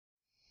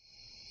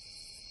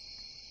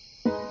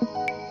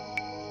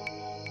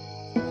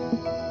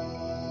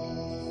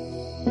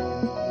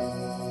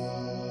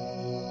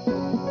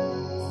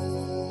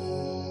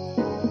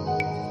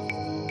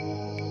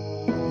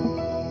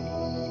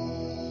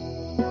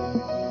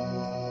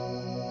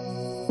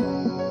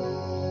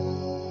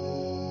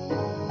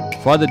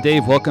Father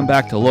Dave, welcome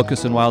back to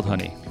Locust and Wild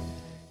Honey.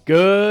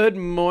 Good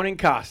morning,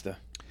 Costa.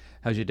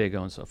 How's your day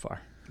going so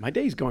far? My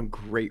day's going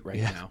great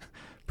right now.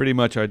 Pretty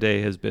much our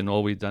day has been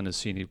all we've done is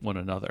seen one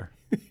another.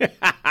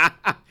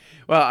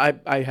 Well,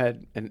 I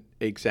had an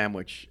egg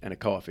sandwich and a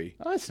coffee.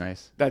 Oh, that's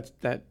nice.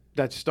 That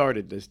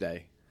started this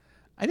day.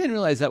 I didn't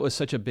realize that was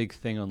such a big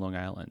thing on Long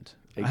Island.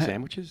 Egg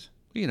sandwiches?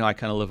 You know, I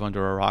kind of live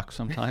under a rock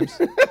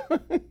sometimes.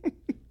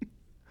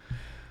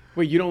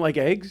 Wait, you don't like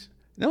eggs?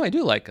 No, I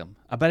do like them.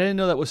 But I didn't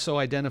know that was so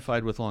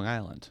identified with Long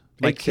Island.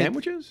 Egg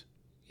sandwiches?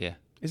 Yeah.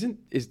 Is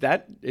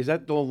that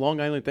the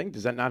Long Island thing?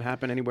 Does that not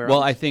happen anywhere else?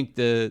 Well, I think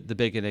the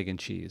bacon, egg, and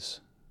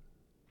cheese.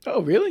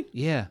 Oh, really?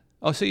 Yeah.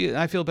 Oh, so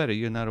I feel better.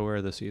 You're not aware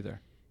of this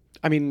either.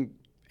 I mean,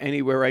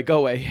 anywhere I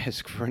go, I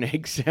ask for an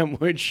egg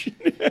sandwich.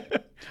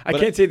 I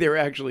can't say they're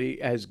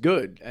actually as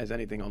good as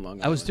anything on Long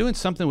Island. I was doing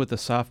something with the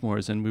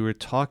sophomores, and we were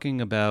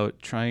talking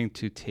about trying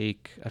to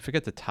take, I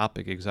forget the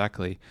topic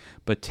exactly,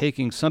 but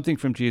taking something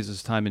from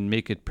Jesus' time and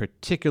make it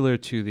particular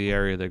to the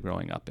area they're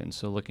growing up in.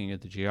 So looking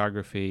at the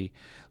geography,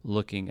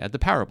 looking at the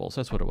parables,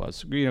 that's what it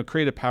was. You know,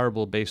 create a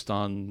parable based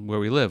on where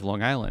we live,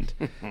 Long Island.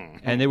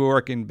 And they were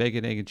working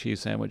bacon, egg, and cheese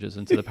sandwiches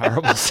into the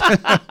parables.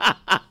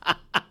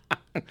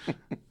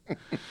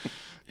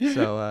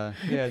 So,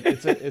 yeah,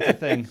 it's a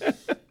thing.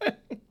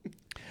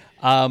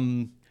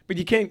 But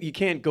you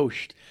can't go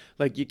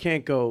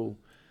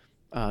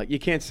you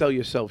can't sell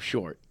yourself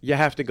short. You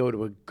have to go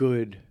to a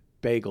good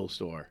bagel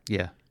store.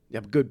 Yeah. You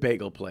have a good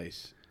bagel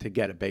place to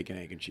get a bacon,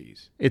 egg, and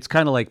cheese. It's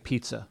kind of like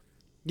pizza.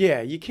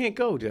 Yeah, you can't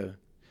go to.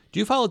 Do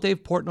you follow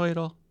Dave Portnoy at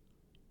all?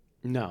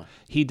 No.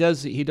 He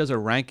does a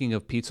ranking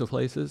of pizza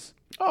places.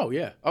 Oh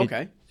yeah.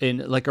 Okay.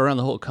 In like around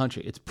the whole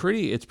country. It's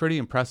pretty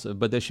impressive,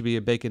 but there should be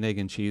a bacon, egg,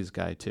 and cheese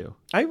guy too.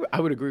 I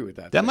would agree with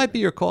that. That might be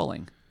your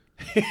calling.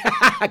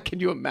 Can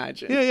you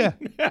imagine? Yeah.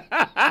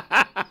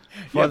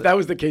 Yeah, if that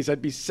was the case,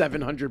 I'd be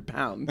 700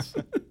 pounds.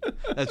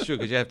 That's true,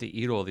 because you have to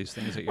eat all these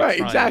things that you're right,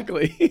 trying.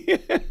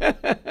 Exactly.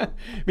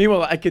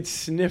 Meanwhile, I could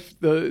sniff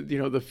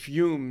the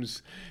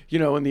fumes,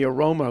 and the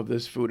aroma of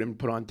this food and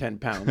put on 10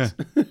 pounds.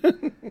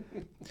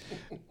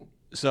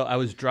 So I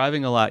was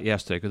driving a lot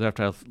yesterday because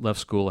after I left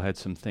school, I had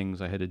some things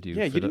I had to do.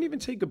 Yeah, you didn't even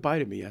say goodbye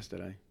to me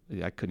yesterday.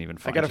 I couldn't even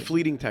find you. I got you. a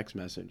fleeting text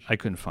message. I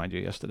couldn't find you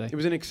yesterday. It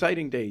was an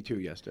exciting day, too,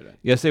 yesterday.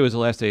 Yesterday was the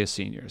last day of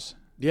seniors.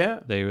 Yeah.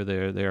 They were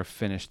there. They are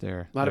finished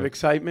there. A lot of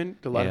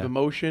excitement, a lot of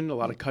emotion, a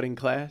lot of cutting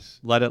class.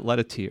 A lot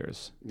of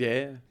tears.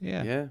 Yeah.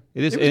 It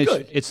is. It was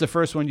good. It's the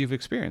first one you've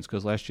experienced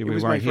because last year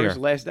we weren't here. It was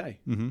my first last day.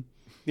 Mm-hmm.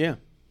 Yeah.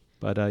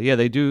 But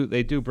they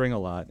do bring a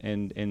lot,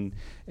 and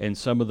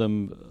some of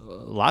them, a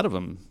lot of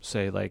them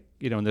say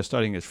when they're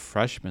starting as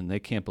freshmen, they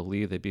can't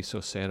believe they'd be so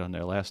sad on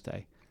their last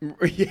day.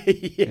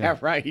 Yeah,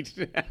 right.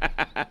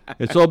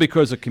 It's all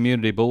because of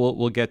community, but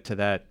we'll get to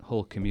that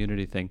whole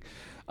community thing.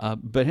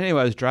 But anyway,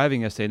 I was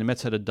driving yesterday, and the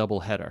Mets had a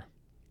doubleheader,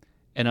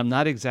 and I'm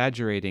not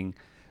exaggerating.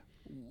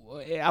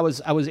 I was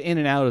in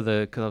and out of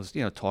because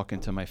I was talking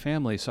to my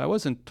family, so I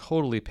wasn't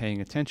totally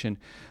paying attention,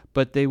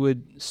 but they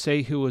would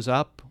say who was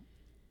up.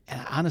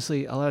 And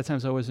honestly, a lot of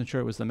times I wasn't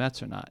sure it was the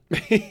Mets or not.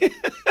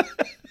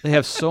 They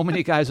have so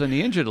many guys on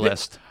the injured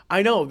list.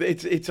 I know.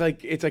 It's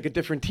like a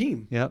different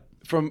team. Yep.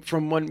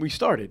 From when we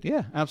started.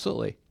 Yeah,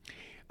 absolutely.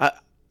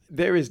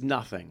 There is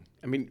nothing.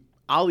 I mean,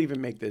 I'll even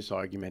make this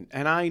argument,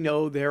 and I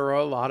know there are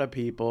a lot of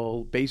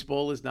people.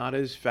 Baseball is not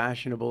as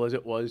fashionable as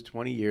it was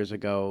 20 years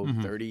ago,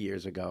 30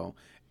 years ago.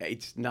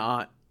 It's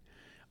not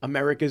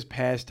America's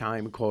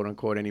pastime, quote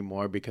unquote,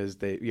 anymore because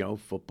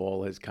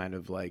football is kind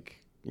of like.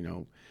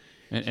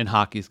 And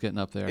hockey's getting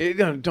up there.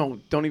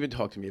 Don't even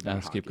talk to me about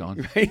Let's hockey. Keep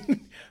going.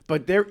 Right?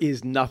 But there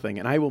is nothing,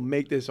 and I will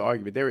make this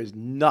argument. There is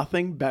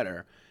nothing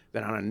better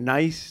than on a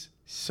nice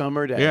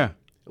summer day,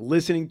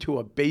 listening to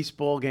a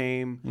baseball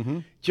game. Mm-hmm.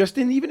 It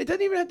doesn't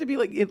even have to be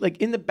like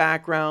in the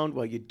background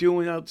while you're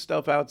doing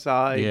stuff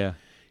outside. Yeah.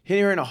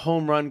 Hearing a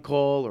home run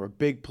call or a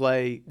big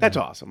play. That's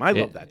awesome. I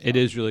love that. It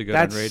is really good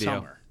That's on radio.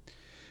 Summer.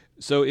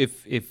 So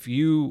if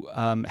you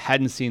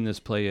hadn't seen this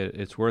play,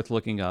 it's worth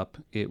looking up.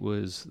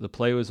 The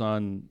play was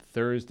on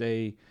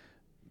Thursday,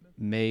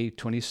 May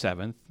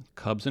 27th,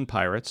 Cubs and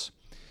Pirates,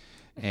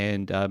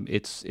 and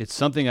it's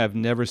something I've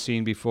never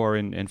seen before.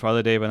 And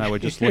Father Dave and I were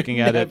just looking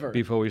at it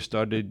before we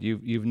started.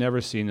 You've never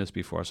seen this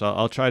before, so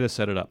I'll try to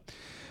set it up.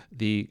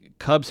 The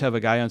Cubs have a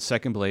guy on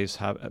second base.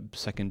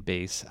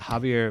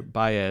 Javier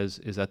Baez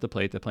is at the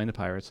plate. They're playing the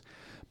Pirates.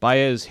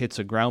 Baez hits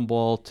a ground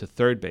ball to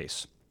third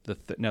base.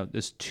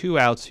 There's 2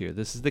 outs here.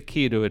 This is the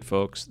key to it,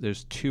 folks.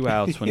 There's 2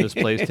 outs when this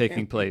play is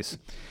taking place.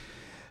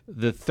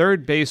 The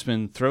third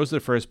baseman throws the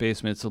first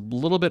baseman. It's a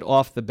little bit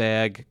off the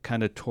bag,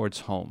 kind of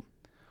towards home.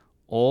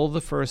 All the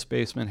first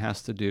baseman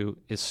has to do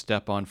is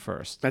step on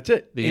first. That's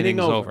it. The inning's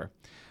over.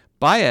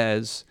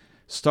 Baez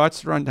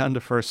starts to run down to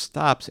first,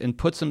 stops, and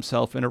puts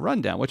himself in a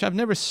rundown, which I've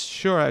never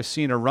sure I've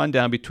seen a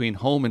rundown between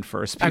home and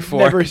first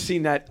before. I've never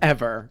seen that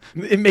ever.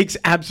 It makes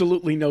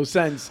absolutely no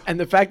sense. And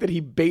the fact that he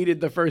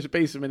baited the first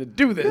baseman to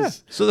do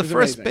this. So the is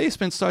first amazing.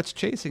 baseman starts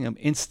chasing him.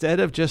 Instead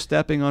of just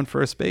stepping on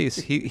first base,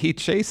 he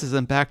chases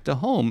him back to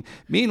home.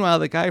 Meanwhile,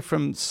 the guy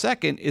from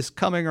second is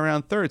coming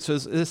around third. So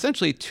it's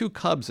essentially two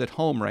Cubs at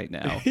home right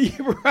now.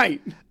 You're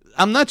right.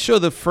 I'm not sure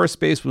the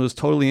first baseman was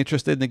totally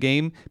interested in the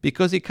game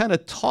because he kind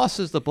of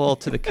tosses the ball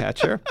to the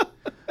catcher.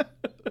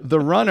 The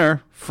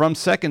runner from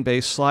second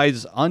base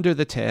slides under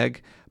the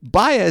tag.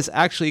 Baez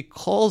actually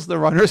calls the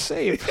runner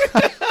safe.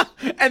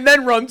 And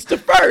then runs to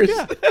first.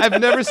 Yeah,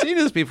 I've never seen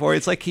this before.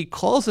 It's like he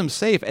calls him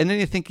safe, and then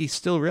you think he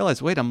still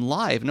realized, wait, I'm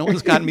live. No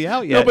one's gotten me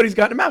out yet. Nobody's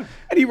gotten him out.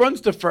 And he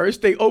runs to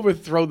first. They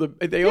overthrow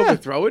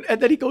it,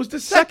 and then he goes to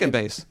Second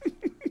base.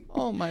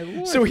 Oh, my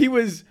Lord. So he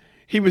was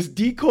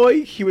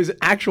decoy. He was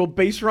actual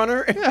base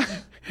runner. Yeah.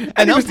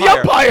 And he was the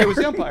umpire. He was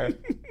the umpire.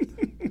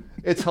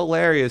 It's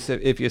hilarious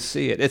if you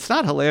see it. It's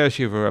not hilarious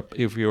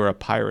if you were a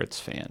Pirates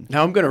fan.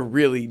 Now I'm going to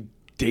really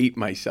date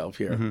myself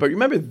here. But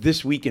remember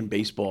This Week in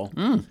Baseball,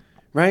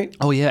 right?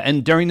 Oh, yeah.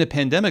 And during the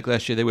pandemic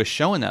last year, they were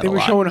showing that They a were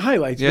lot. showing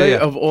highlights Yeah, right, yeah.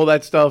 of all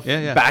that stuff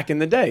Yeah. back in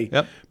the day.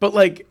 Yep. But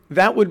like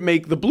that would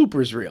make the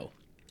bloopers reel.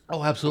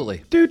 Oh,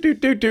 absolutely. Do do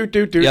do do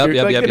do do. Yep,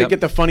 yep, like yep, gonna yep. get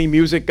the funny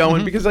music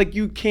going because like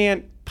you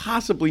can't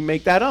possibly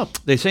make that up.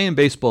 They say in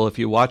baseball, if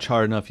you watch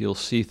hard enough, you'll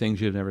see things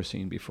you've never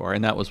seen before,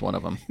 and that was one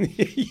of them.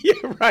 Yeah,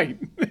 right.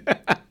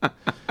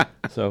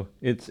 So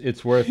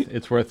it's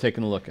worth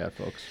taking a look at,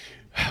 folks.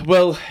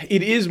 Well,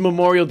 it is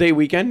Memorial Day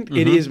weekend.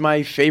 It is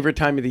my favorite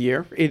time of the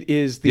year. It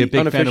is the You a big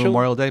fan unofficial of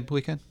Memorial Day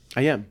weekend?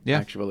 I am, Yeah?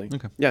 actually.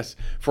 Okay. Yes,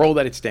 for all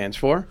that it stands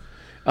for.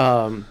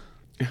 But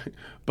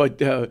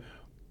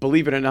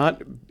believe it or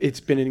not, it's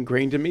been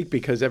ingrained in me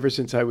because ever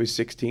since I was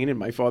 16 and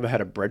my father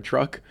had a bread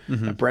truck,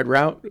 a bread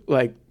route,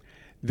 like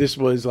this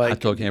was like Hot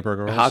dog,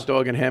 hamburger rolls. hot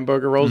dog and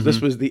hamburger rolls.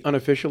 This was the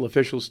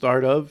official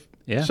start of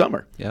Yeah.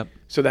 summer. Yep.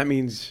 So that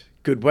means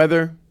good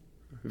weather,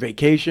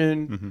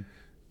 vacation,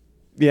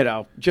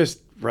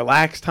 just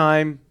relaxed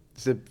time.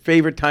 It's the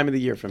favorite time of the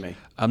year for me.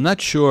 I'm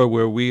not sure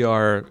where we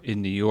are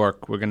in New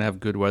York. We're going to have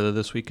good weather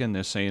this weekend.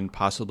 They're saying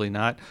possibly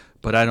not,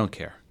 but I don't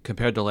care.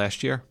 Compared to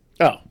last year,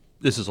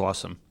 this is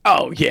awesome.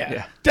 Oh,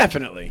 yeah.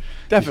 Definitely.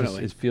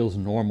 It feels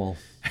normal.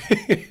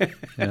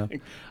 Yeah.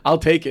 I'll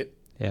take it.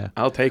 Yeah.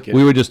 I'll take it.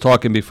 We were just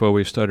talking before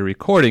we started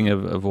recording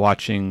of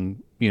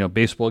watching,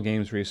 baseball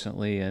games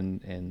recently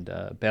and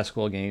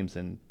basketball games,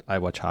 and I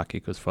watch hockey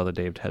because Father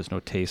Dave has no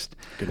taste.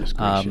 Goodness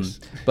gracious.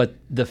 But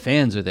the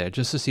fans are there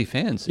just to see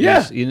fans.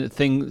 Yeah.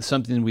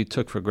 Something we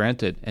took for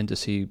granted, and to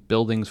see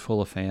buildings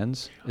full of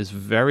fans is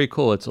very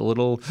cool. It's a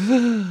little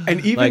and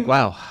even like,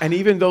 wow. And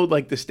even though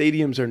like the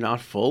stadiums are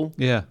not full,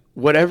 Yeah.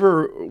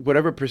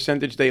 whatever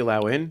percentage they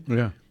allow in,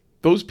 Yeah.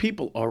 those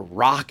people are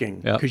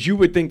rocking Yep. because you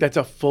would think that's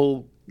a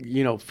full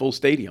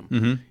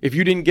stadium. If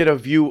you didn't get a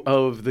view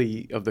of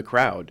the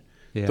crowd,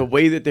 Yeah. the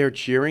way that they're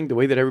cheering, the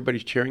way that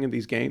everybody's cheering in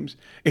these games,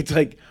 it's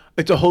like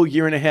it's a whole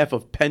year and a half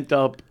of pent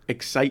up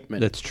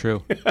excitement. That's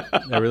true.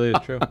 That really is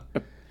true.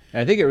 And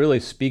I think it really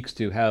speaks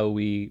to how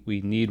we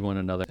need one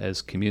another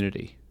as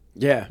community.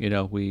 Yeah.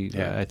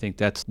 I think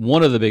that's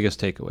one of the biggest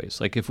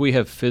takeaways. Like if we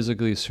have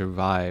physically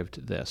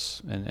survived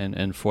this,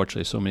 and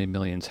fortunately so many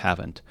millions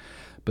haven't,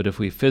 but if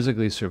we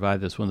physically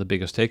survive this, one of the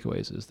biggest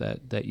takeaways is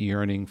that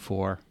yearning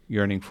for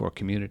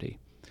community.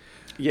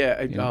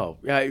 Yeah.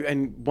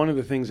 And one of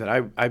the things that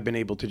I've been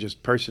able to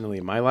just personally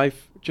in my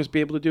life just be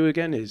able to do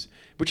again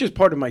which is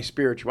part of my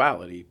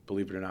spirituality,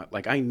 believe it or not.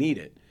 Like I need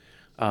it,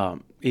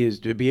 is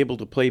to be able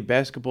to play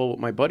basketball with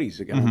my buddies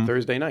again on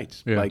Thursday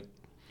nights. Yeah. Like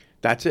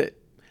that's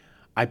it.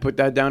 I put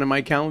that down in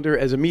my calendar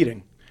as a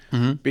meeting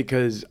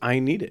because I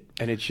need it.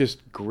 And it's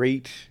just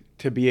great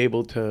to be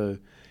able to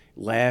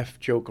laugh,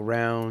 joke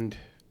around,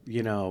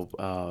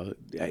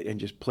 and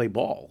just play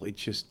ball.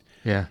 It's just,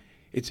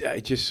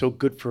 it's just so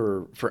good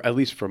for at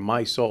least for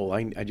my soul.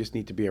 I just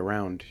need to be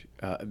around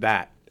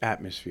that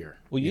atmosphere.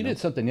 Well, you did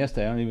something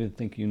yesterday. I don't even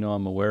think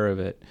I'm aware of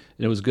it.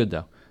 And it was good,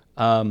 though.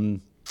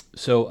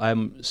 So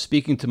I'm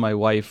speaking to my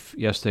wife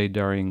yesterday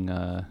during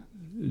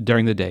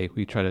the day.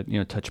 We try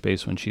to, touch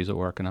base when she's at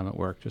work and I'm at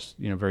work, just,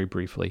 very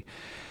briefly.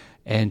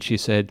 And she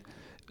said,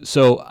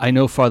 so I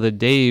know Father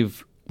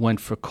Dave went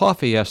for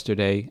coffee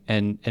yesterday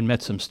and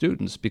met some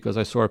students because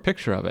I saw a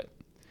picture of it.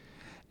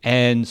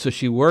 And so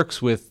she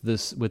works with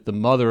the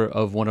mother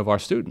of one of our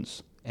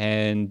students.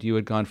 And you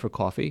had gone for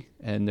coffee,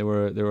 and there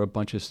were a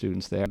bunch of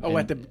students there. Oh,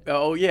 and,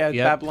 at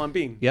Babylon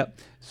Bean. Yep.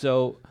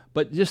 So,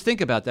 but just think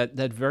about that.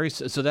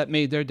 So that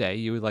made their day.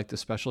 You were like the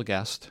special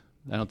guest.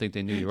 I don't think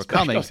they knew you were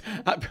coming.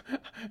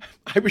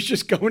 I was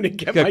just going to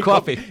get my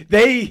coffee.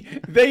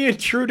 They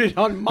intruded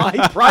on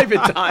my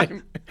private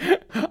time.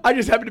 I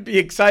just happened to be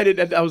excited,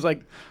 and I was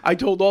like, I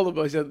told all of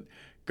them, I said,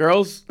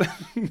 "Girls,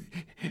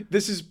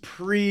 this is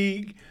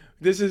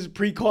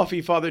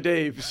pre-coffee, Father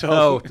Dave. So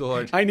oh,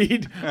 Lord. I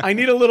need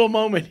a little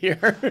moment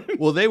here."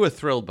 Well, they were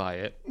thrilled by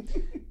it,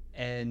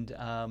 and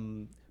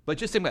but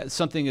just think about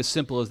something as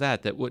simple as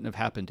that wouldn't have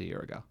happened a year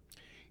ago.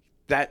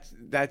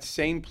 that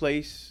same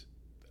place,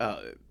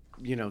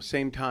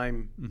 same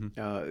time,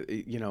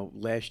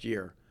 last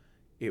year,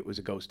 it was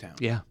a ghost town.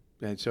 Yeah.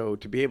 And so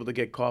to be able to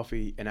get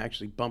coffee and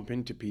actually bump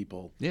into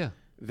people Yeah.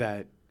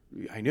 that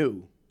I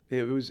knew,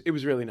 it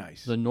was really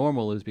nice. The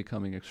normal is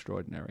becoming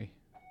extraordinary.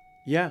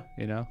 Yeah.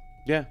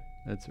 Yeah.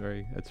 That's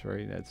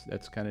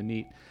kind of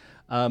neat.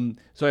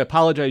 So I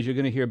apologize. You're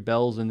going to hear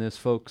bells in this,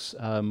 folks.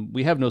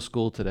 We have no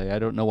school today. I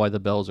don't know why the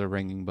bells are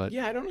ringing, but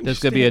yeah, I don't there's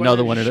going to be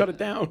another one. Shut it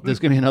down. There's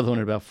going to be another one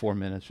in about 4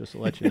 minutes, just to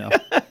let you know.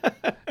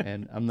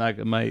 And I'm not.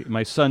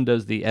 My son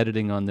does the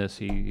editing on this.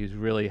 He's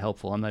really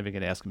helpful. I'm not even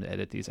going to ask him to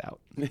edit these out.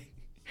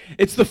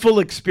 It's the full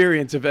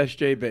experience of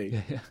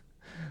SJB. Yeah.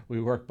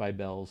 We work by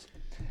bells.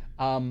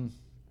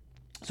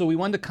 So we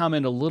wanted to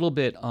comment a little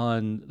bit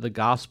on the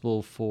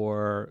gospel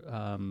for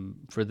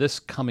this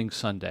coming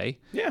Sunday.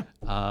 Yeah.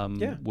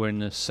 We're in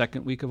the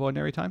second week of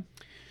Ordinary Time.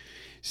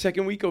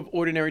 Second week of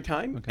Ordinary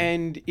Time, okay.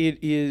 And it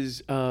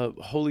is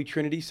Holy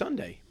Trinity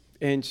Sunday.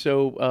 And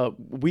so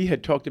we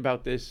had talked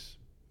about this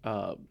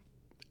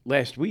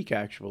last week,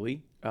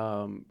 actually.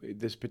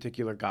 This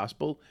particular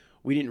gospel,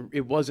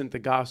 it wasn't the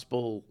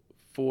gospel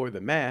for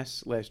the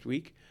Mass last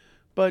week,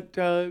 but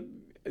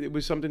it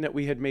was something that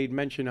we had made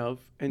mention of,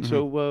 and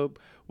so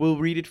we'll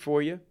read it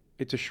for you.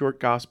 It's a short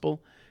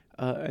gospel,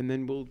 and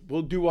then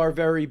we'll do our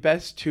very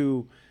best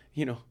to,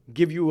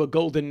 give you a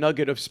golden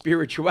nugget of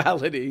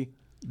spirituality.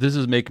 This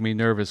is making me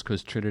nervous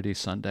because Trinity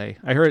Sunday.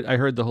 I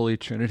heard the Holy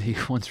Trinity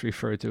once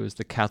referred to as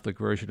the Catholic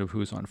version of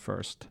Who's on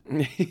First.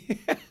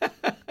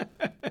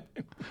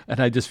 And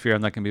I just fear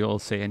I'm not going to be able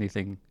to say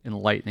anything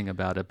enlightening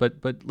about it. But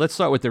let's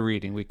start with the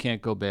reading. We can't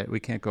go bad.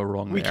 We can't go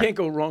wrong. We can't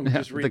go wrong.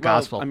 Just read the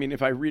gospel. Well, I mean,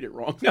 if I read it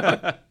wrong.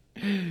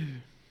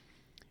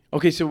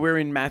 Okay, so we're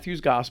in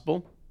Matthew's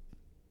gospel,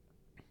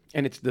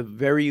 and it's the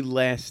very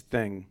last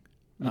thing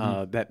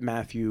that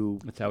Matthew.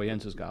 That's how he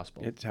ends his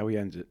gospel. It's how he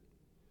ends it.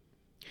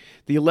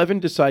 The 11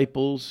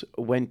 disciples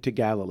went to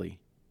Galilee,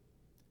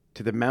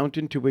 to the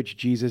mountain to which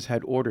Jesus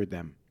had ordered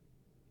them.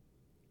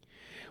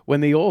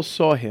 When they all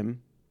saw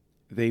him,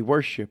 they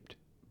worshipped,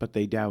 but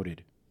they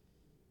doubted.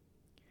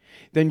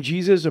 Then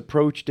Jesus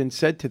approached and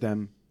said to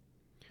them,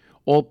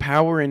 "All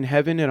power in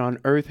heaven and on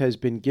earth has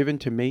been given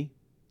to me.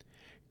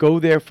 Go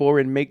therefore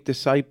and make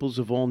disciples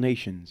of all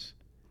nations,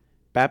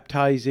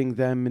 baptizing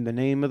them in the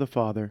name of the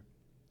Father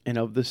and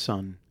of the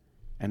Son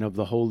and of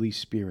the Holy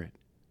Spirit,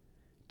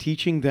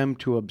 teaching them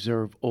to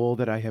observe all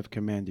that I have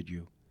commanded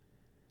you.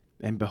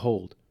 And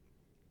behold,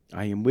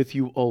 I am with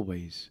you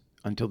always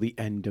until the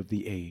end of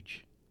the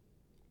age."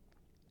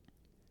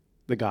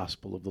 The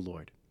Gospel of the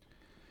Lord.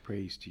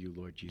 Praise to you,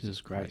 Lord Jesus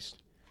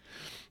Christ.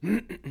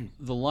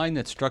 The line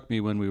that struck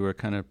me when we were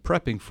kind of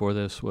prepping for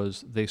this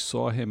was, they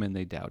saw him and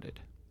they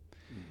doubted.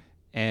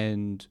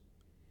 And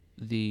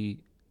the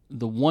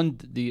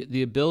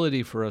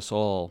ability for us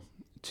all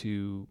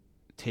to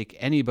take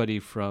anybody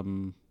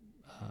from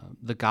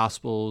the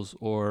Gospels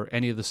or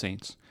any of the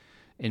saints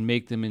and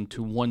make them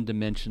into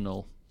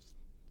one-dimensional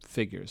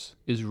figures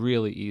is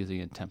really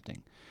easy and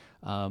tempting.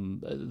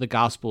 The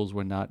Gospels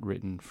were not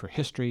written for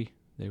history.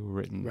 They were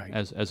written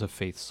as a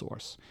faith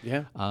source.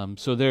 Yeah.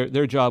 So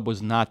their job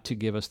was not to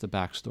give us the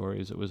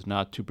backstories. It was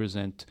not to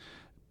present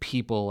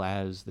people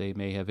as they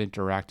may have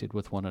interacted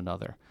with one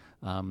another.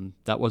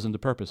 That wasn't the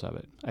purpose of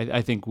it.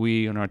 I think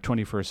we, in our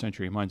 21st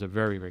century minds, are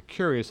very, very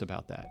curious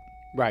about that.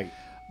 Right.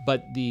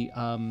 But the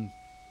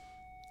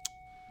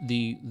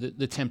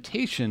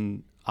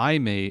temptation I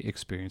may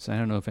experience, I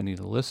don't know if any of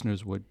the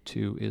listeners would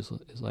too, is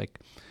like,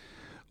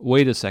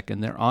 wait a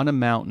second, they're on a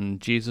mountain.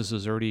 Jesus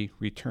has already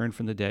returned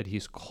from the dead.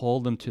 He's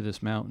called them to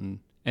this mountain,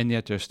 and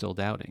yet they're still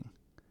doubting.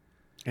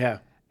 Yeah.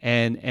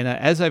 And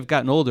as I've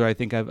gotten older, I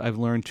think I've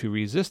learned to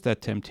resist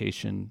that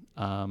temptation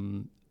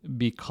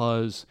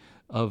because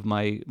of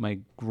my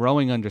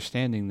growing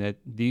understanding that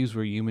these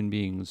were human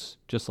beings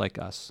just like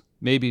us,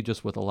 maybe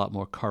just with a lot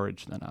more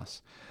courage than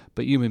us,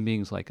 but human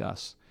beings like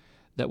us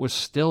that were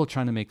still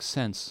trying to make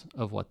sense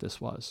of what this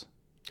was.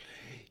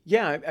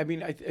 Yeah, I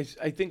mean, I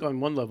think on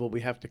one level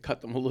we have to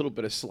cut them a little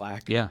bit of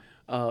slack. Yeah.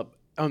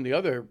 On the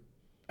other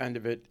end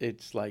of it,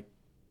 it's like,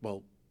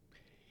 well,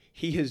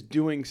 he is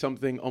doing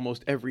something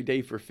almost every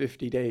day for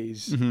 50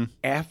 days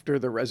after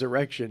the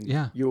resurrection.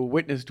 Yeah. You're a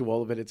witness to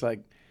all of it. It's like,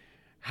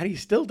 how do you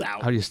still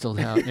doubt? How do you still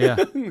doubt?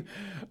 Yeah.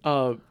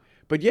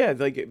 But yeah,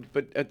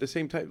 but at the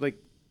same time,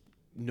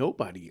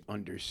 nobody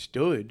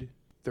understood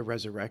the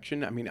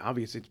resurrection. I mean,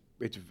 obviously,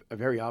 it's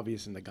very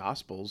obvious in the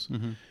Gospels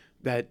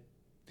that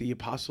the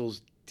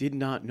apostles did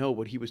not know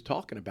what he was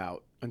talking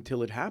about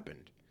until it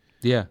happened.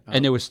 Yeah,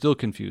 and they were still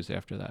confused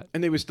after that.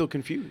 And they were still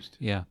confused.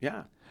 Yeah.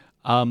 Yeah.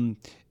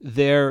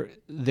 Their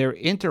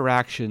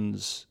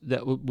interactions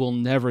that we'll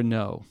never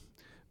know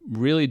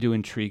really do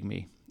intrigue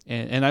me.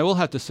 And I will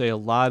have to say a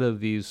lot of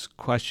these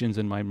questions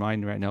in my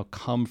mind right now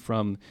come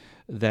from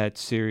that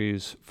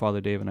series Father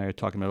Dave and I are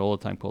talking about all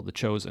the time called The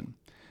Chosen,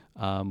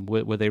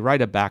 where they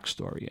write a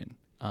backstory in.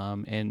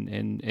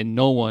 And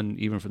no one,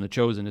 even from The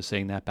Chosen, is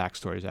saying that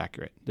backstory is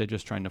accurate. They're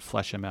just trying to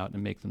flesh them out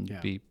and make them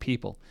be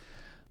people.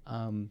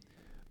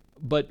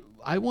 But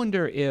I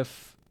wonder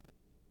if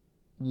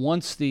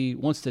once the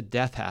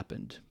death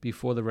happened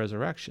before the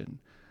resurrection,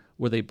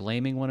 were they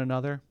blaming one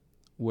another?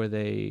 Were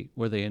they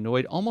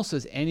annoyed? Almost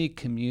as any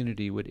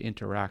community would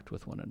interact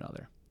with one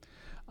another.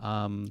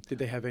 Did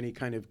they have any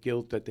kind of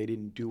guilt that they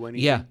didn't do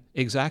anything? Yeah,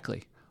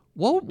 exactly.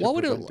 What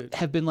would prevent it it?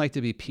 have been like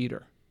to be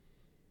Peter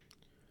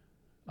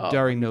Oh,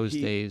 during I mean, those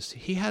days?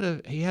 He had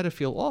to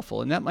feel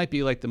awful, and that might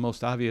be like the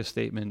most obvious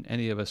statement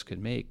any of us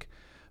could make.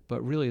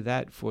 But really,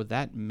 that for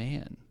that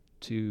man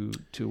to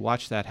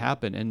watch that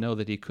happen and know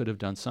that he could have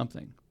done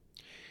something.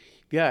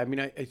 Yeah, I mean,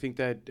 I think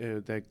that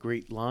that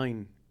great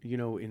line,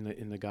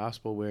 in the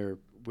gospel where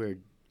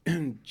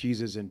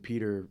Jesus and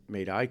Peter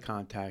made eye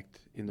contact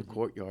in the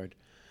courtyard,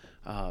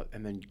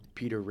 and then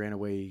Peter ran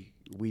away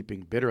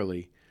weeping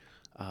bitterly.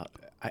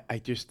 I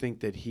just think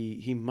that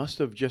he must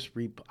have just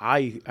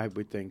I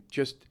would think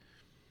just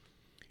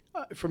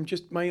from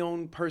just my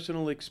own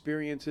personal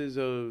experiences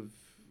of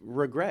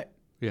regret.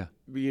 Yeah.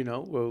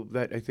 Well,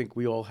 that I think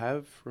we all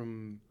have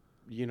from,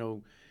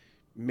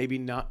 maybe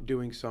not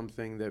doing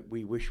something that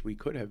we wish we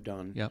could have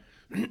done. Yep.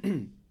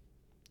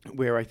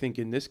 Where I think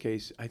in this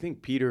case, I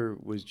think Peter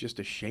was just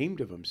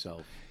ashamed of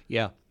himself.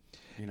 Yeah.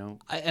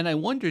 And I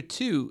wonder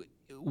too,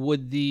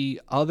 would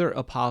the other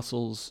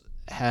apostles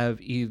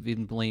have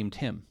even blamed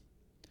him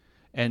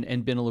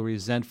and been a little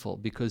resentful,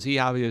 because he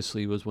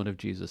obviously was one of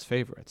Jesus'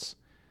 favorites,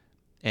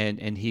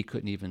 and he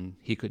couldn't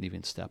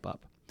even step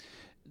up.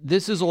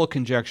 This is all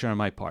conjecture on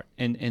my part,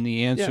 and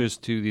the answers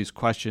to these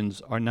questions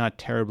are not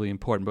terribly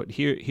important. But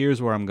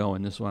here's where I'm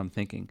going. This is what I'm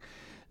thinking: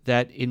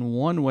 that in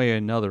one way or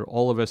another,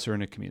 all of us are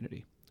in a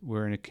community.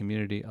 We're in a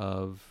community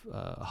of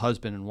a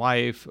husband and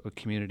wife, a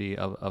community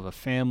of a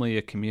family,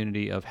 a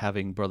community of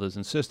having brothers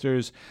and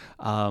sisters.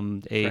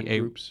 Friend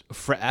groups.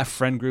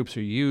 Friend groups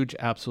are huge,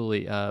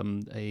 absolutely.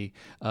 A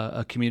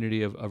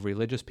community of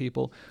religious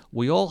people.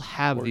 We all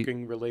have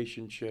working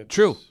relationships.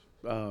 True.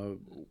 Friend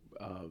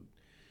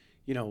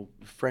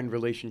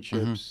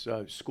relationships,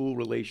 school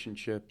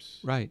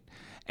relationships. Right.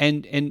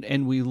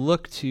 And we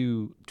look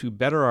to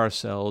better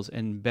ourselves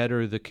and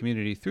better the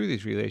community through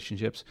these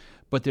relationships,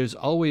 but there's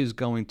always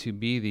going to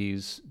be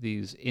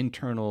these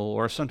internal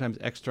or sometimes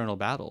external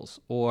battles,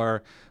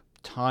 or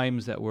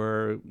times that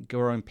we're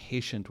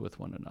impatient with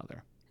one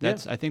another.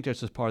 I think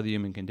that's just part of the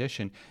human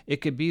condition. It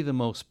could be the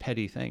most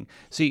petty thing.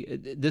 See,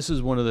 this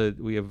is one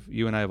of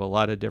you and I have a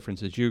lot of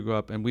differences. You grew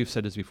up, and we've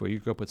said this before, you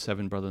grew up with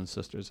 7 brothers and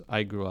sisters.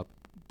 I grew up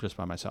just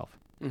by myself,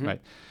 right?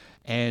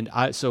 And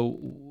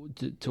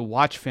to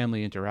watch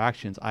family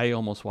interactions, I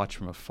almost watch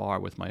from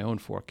afar with my own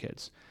 4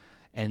 kids.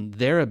 And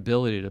their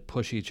ability to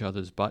push each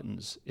other's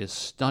buttons is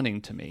stunning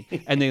to me.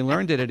 And they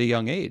learned it at a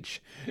young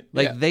age.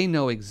 They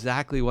know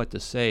exactly what to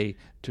say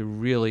to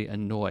really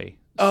annoy.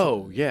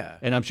 Oh, yeah.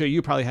 And I'm sure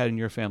you probably had it in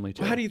your family,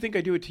 too. Well, how do you think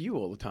I do it to you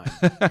all the time?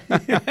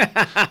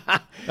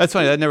 That's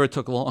funny. That never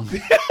took long.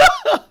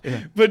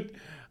 Yeah.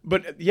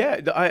 But yeah,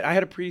 I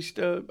had a priest.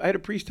 I had a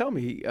priest tell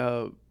me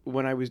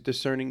when I was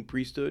discerning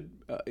priesthood,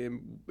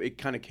 it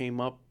kind of came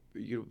up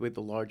with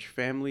the large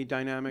family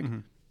dynamic,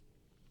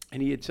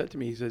 and he had said to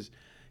me, he says,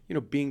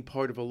 being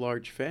part of a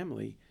large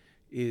family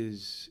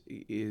is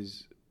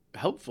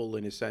helpful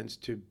in a sense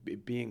to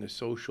being a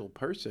social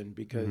person,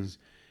 because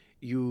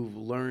you've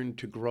learned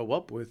to grow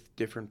up with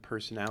different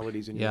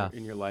personalities in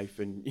your life,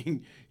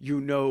 and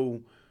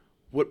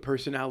what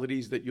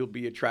personalities that you'll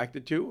be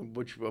attracted to, and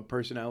which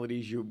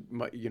personalities you're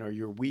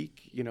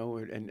weak,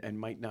 and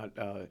might not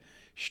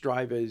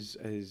strive as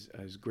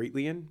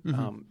greatly in.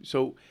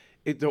 So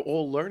they're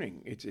all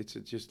learning. It's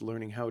just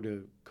learning how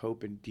to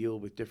cope and deal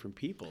with different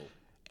people.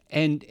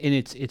 And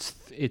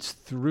it's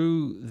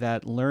through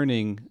that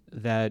learning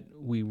that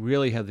we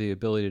really have the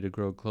ability to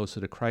grow closer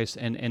to Christ,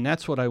 and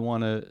that's what I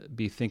want to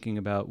be thinking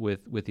about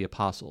with the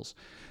apostles.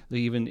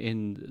 Even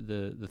in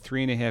the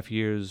 3.5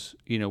 years,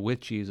 with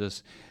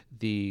Jesus,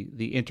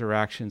 the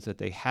interactions that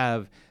they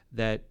have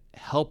that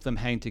help them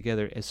hang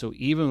together. And so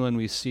even when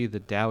we see the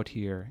doubt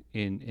here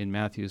in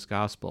Matthew's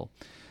gospel,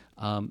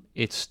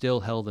 it still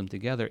held them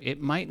together.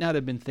 It might not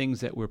have been things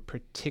that were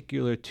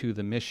particular to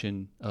the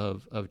mission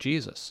of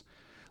Jesus.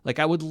 Like,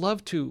 I would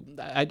love to.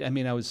 I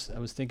mean, I was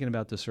thinking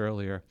about this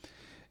earlier.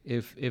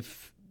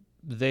 If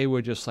they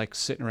were just like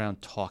sitting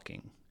around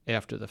talking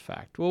after the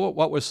fact, well,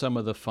 what were some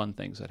of the fun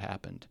things that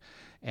happened?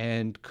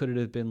 And could it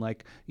have been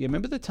like,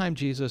 remember the time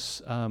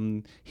Jesus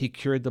he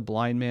cured the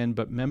blind man?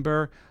 But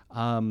remember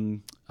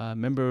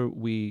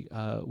we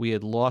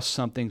had lost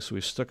something, so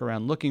we stuck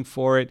around looking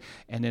for it,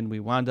 and then we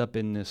wound up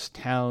in this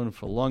town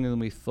for longer than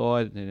we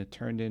thought,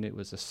 and it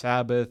was a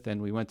Sabbath,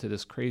 and we went to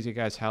this crazy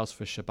guy's house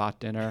for Shabbat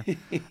dinner.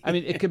 I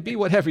mean, it could be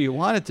whatever you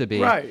want it to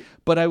be, right?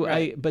 But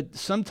but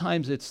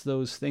sometimes it's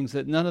those things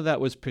that none of that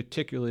was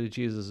particular to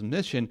Jesus'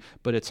 mission,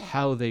 but it's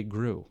how they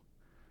grew.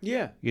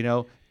 Yeah.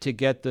 To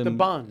get them... The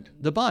bond,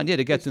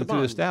 to get them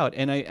through this doubt.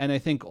 And I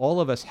think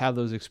all of us have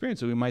those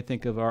experiences. We might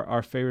think of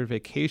our favorite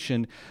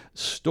vacation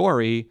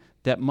story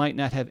that might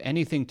not have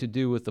anything to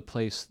do with the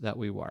place that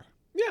we were.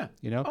 Yeah.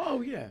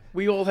 Oh, yeah.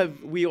 We all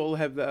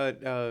have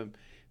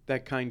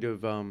that kind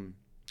of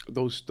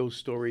those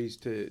stories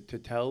to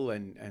tell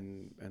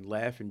and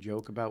laugh and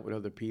joke about with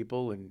other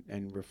people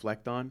and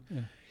reflect on.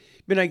 Yeah.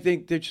 But I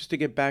think that just to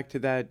get back to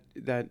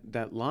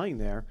that line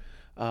there,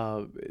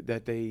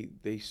 that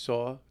they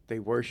saw, they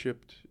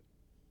worshipped,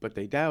 but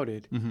they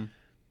doubted. Mm-hmm.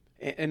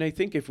 And I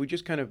think if we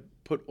just kind of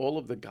put all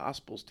of the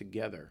Gospels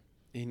together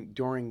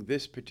during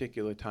this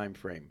particular time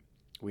frame,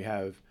 we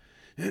have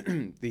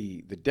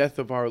the death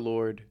of our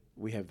Lord,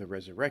 we have the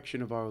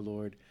resurrection of our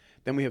Lord,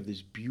 then we have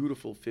this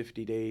beautiful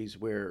 50 days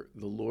where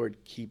the Lord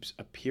keeps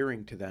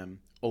appearing to them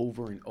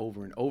over and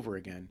over and over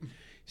again,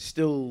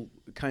 still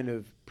kind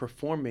of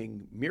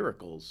performing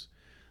miracles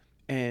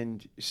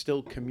and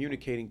still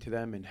communicating to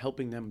them and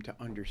helping them to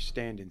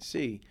understand and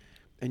see.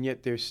 And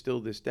yet there's still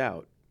this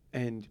doubt.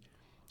 And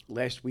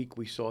last week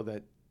we saw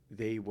that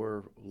they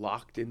were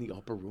locked in the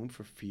upper room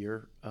for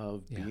fear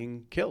of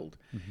being killed.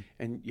 Mm-hmm.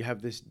 And you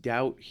have this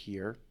doubt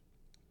here.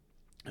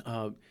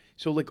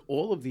 So like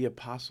all of the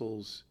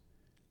apostles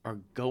are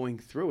going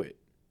through it.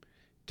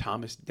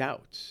 Thomas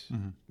doubts.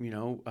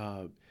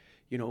 Mm-hmm.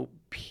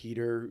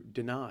 Peter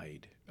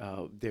denied.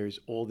 There's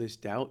all this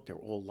doubt. They're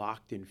all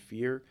locked in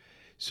fear.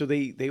 So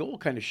they all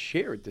kind of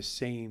shared the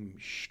same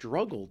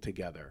struggle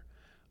together,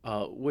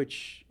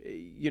 which,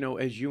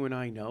 as you and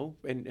I know,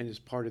 and is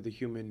part of the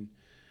human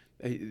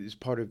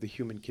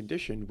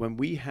condition. When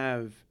we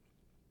have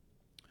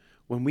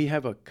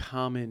a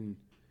common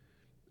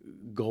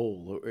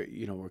goal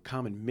or a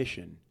common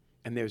mission,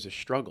 and there's a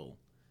struggle,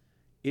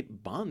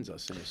 it bonds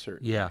us in a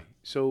certain way.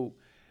 So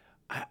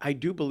I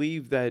do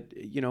believe that,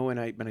 and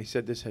I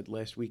said this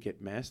last week at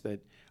Mass,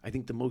 that I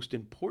think the most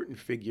important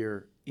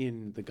figure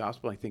in the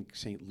gospel, I think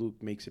St. Luke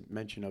makes a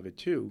mention of it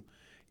too,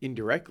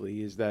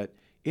 indirectly, is that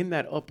in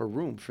that upper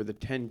room for the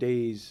 10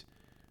 days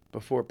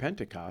before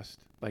Pentecost,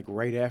 like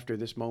right after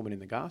this moment in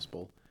the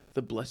gospel,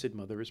 the Blessed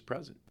Mother is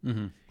present.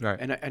 Mm-hmm. Right.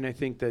 And I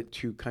think that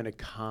to kind of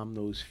calm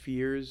those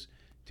fears,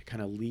 to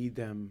kind of lead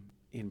them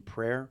in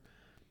prayer,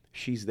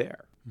 she's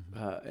there.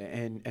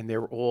 Mm-hmm. And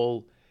they're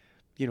all,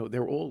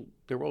 they're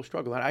all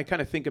struggling. I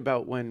kind of think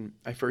about when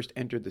I first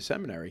entered the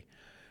seminary.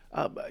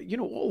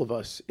 All of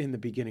us in the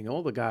beginning,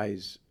 all the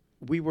guys,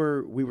 we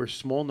were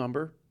small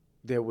number.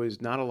 There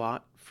was not a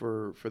lot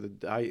for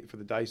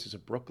the Diocese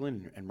of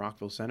Brooklyn and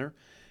Rockville Center.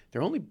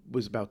 There only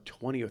was about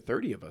 20 or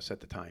 30 of us at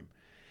the time.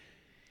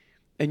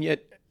 And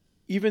yet,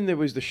 even there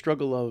was the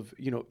struggle of,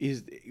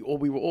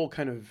 we were all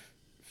kind of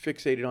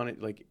fixated on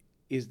it, like,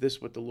 is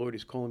this what the Lord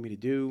is calling me to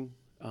do?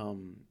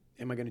 Am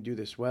I going to do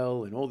this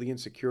well? And all the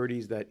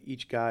insecurities that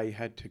each guy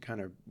had to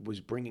was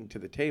bringing to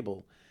the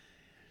table.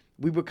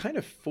 We were kind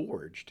of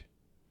forged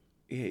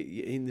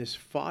in this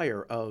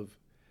fire of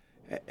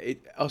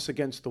us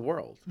against the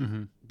world,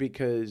 mm-hmm.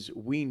 because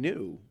we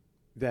knew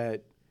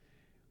that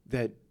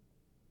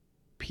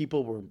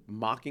people were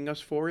mocking us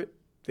for it.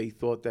 They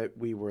thought that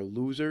we were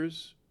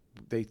losers.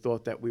 They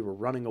thought that we were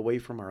running away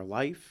from our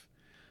life.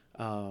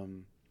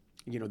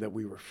 That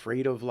we were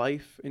afraid of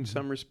life in mm-hmm.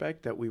 some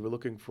respect, that we were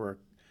looking for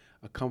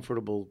a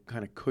comfortable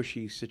kind of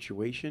cushy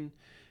situation,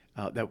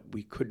 that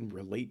we couldn't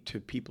relate to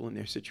people in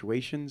their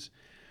situations.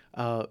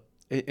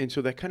 And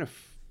so that kind of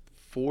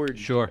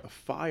forged a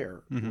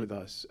fire mm-hmm. with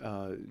us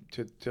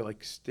to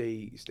like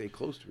stay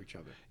close to each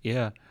other.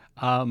 Yeah.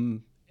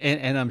 And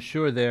I'm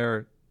sure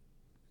their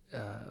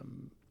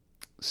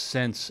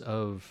sense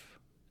of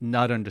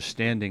not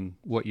understanding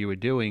what you were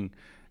doing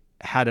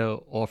had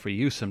to offer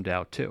you some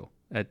doubt too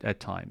at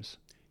times.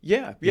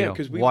 Yeah.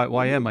 Because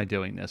why am I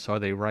doing this? Are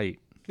they right?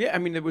 Yeah. I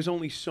mean, there was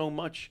only so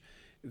much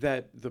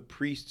that the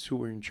priests who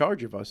were in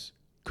charge of us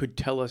could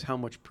tell us how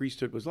much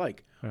priesthood was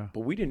like. Yeah.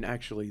 But we didn't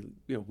actually,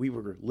 we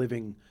were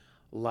living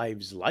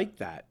lives like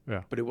that,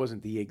 but it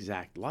wasn't the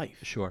exact life.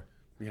 Sure.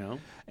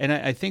 And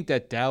I think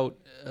that doubt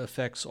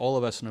affects all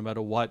of us no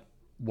matter what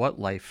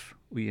life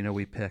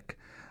we pick.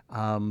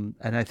 And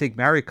I think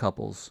married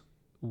couples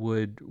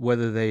would,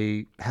 whether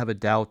they have a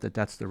doubt that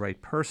that's the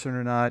right person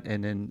or not,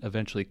 and then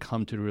eventually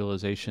come to the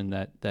realization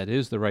that that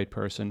is the right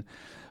person,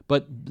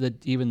 but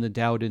that even the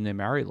doubt in their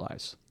married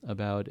lives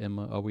about,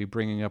 are we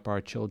bringing up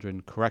our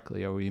children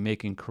correctly? Are we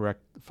making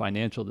correct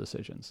financial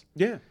decisions?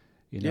 Yeah.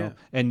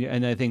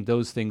 And I think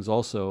those things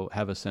also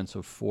have a sense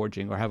of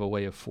forging, or have a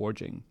way of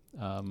forging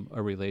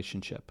a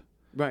relationship.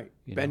 Right.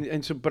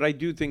 And so, but I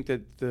do think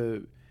that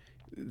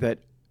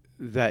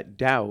that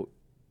doubt,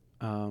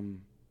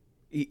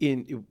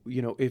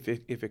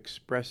 if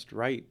expressed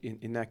right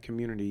in that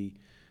community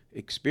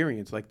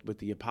experience, like with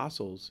the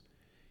apostles,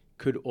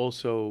 could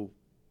also,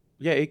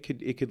 it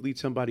could lead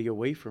somebody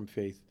away from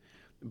faith.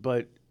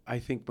 But I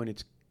think when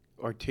it's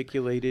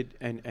articulated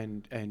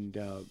and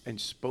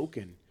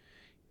spoken,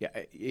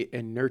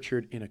 and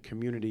nurtured in a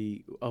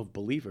community of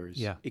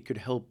believers, it could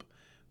help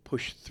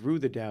push through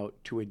the doubt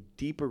to a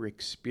deeper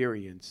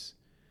experience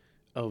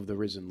of the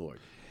risen Lord.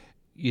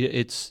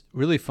 It's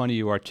really funny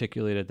you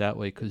articulate it that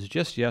way, because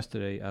just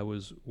yesterday I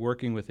was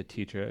working with a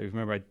teacher. I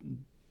remember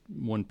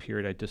one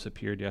period I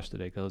disappeared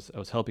yesterday because I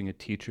was helping a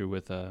teacher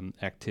with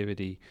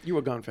activity. You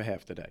were gone for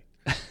half the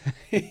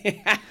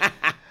day.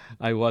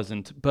 I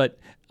wasn't, but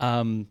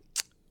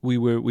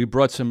we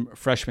brought some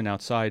freshmen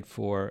outside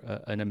for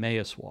an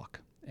Emmaus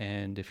walk.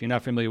 And if you're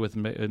not familiar with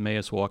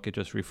Emmaus walk, it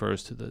just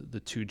refers to the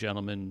two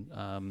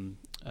gentlemen,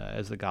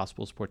 as the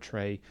Gospels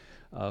portray,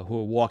 who are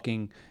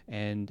walking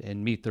and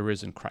meet the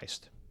risen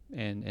Christ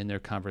and their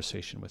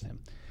conversation with him.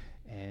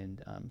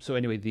 And so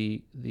anyway,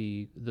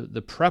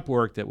 the prep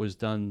work that was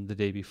done the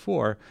day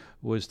before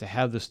was to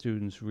have the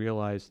students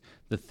realize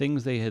the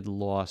things they had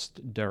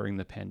lost during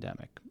the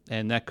pandemic.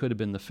 And that could have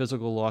been the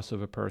physical loss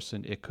of a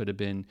person. It could have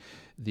been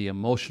the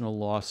emotional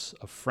loss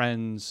of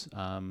friends,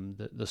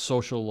 the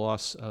social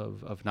loss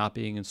of not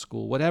being in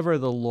school, whatever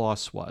the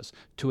loss was,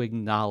 to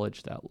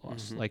acknowledge that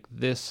loss. Mm-hmm. Like,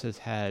 this has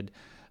had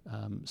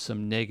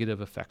some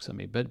negative effects on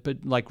me,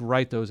 but like,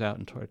 write those out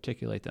and to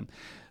articulate them.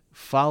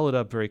 Followed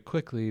up very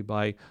quickly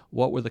by,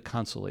 what were the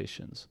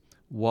consolations?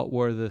 What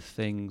were the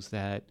things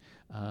that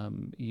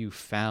you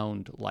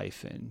found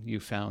life in, you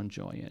found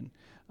joy in?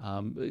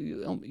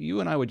 You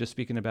and I were just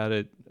speaking about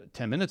it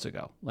 10 minutes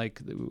ago.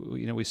 Like,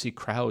 we see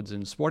crowds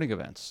in sporting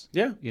events.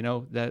 Yeah.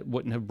 That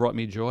wouldn't have brought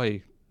me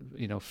joy,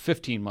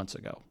 15 months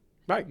ago.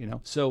 Right.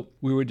 So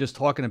we were just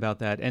talking about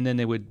that. And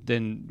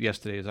then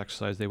yesterday's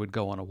exercise, they would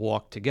go on a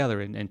walk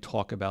together and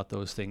talk about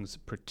those things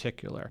in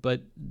particular.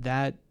 But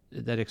that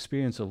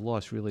experience of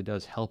loss really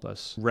does help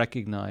us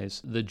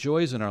recognize the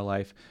joys in our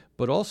life,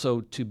 but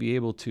also to be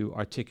able to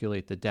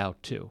articulate the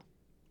doubt too.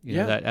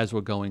 That as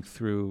we're going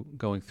through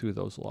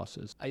those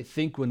losses. I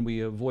think when we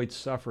avoid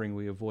suffering,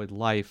 we avoid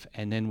life,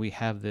 and then we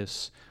have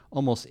this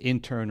almost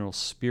internal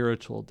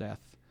spiritual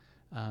death,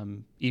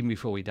 even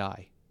before we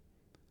die.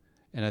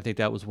 And I think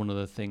that was one of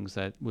the things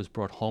that was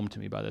brought home to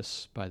me by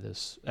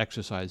this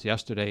exercise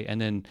yesterday,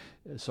 and then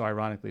so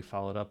ironically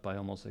followed up by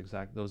almost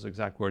those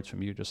exact words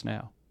from you just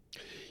now.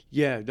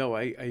 Yeah, no,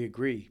 I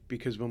agree,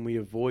 because when we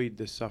avoid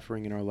the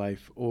suffering in our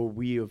life, or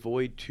we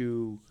avoid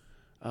to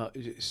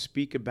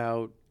speak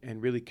about and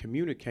really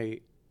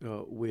communicate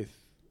with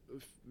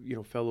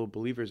fellow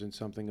believers in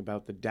something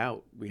about the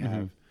doubt we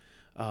have,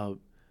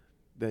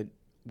 that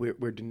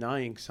we're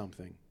denying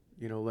something.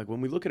 Like when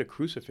we look at a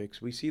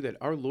crucifix, we see that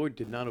our Lord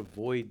did not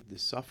avoid the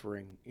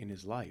suffering in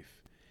his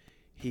life.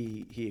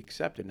 He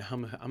accepted.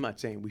 Now, I'm not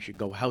saying we should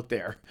go out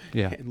there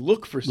and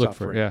look for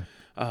suffering.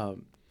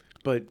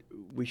 But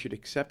we should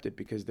accept it,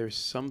 because there's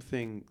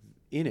something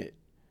in it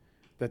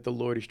that the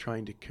Lord is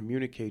trying to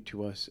communicate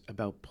to us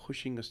about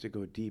pushing us to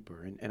go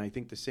deeper. And I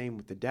think the same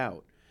with the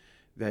doubt,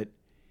 that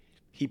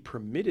he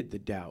permitted the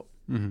doubt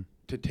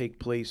to take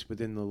place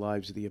within the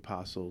lives of the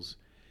apostles,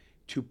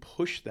 to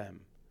push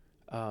them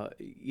to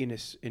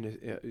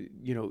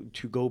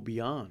go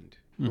beyond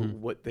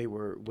what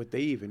they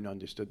even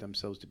understood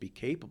themselves to be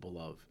capable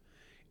of.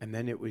 And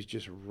then it was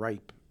just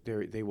ripe.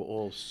 They were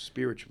all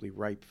spiritually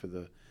ripe for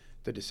the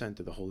descent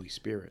of the Holy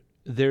Spirit.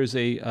 There's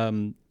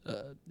a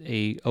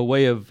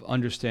way of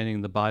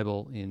understanding the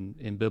Bible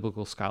in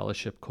biblical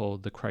scholarship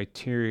called the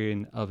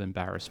criterion of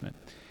embarrassment.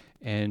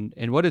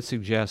 And what it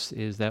suggests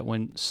is that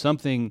when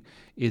something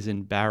is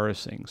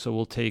embarrassing, so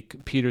we'll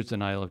take Peter's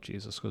denial of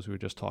Jesus, because we were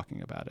just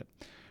talking about it,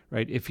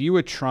 right? If you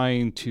were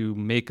trying to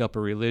make up a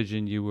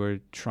religion, you were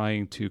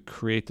trying to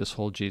create this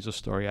whole Jesus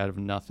story out of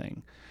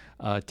nothing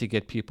to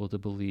get people to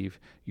believe,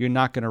 you're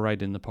not going to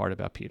write in the part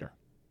about Peter.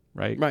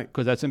 Right?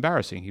 Because that's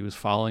embarrassing. He was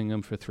following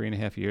him for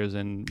 3.5 years,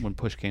 and when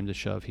push came to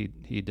shove,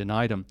 he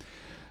denied him.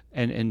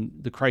 And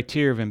the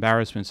criteria of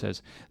embarrassment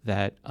says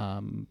that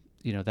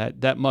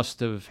that must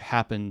have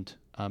happened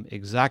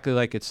exactly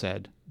like it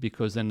said,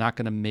 because they're not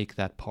going to make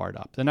that part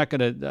up. They're not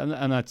going to.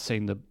 I'm not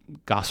saying the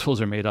Gospels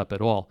are made up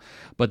at all,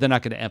 but they're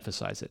not going to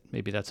emphasize it.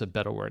 Maybe that's a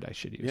better word I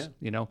should use.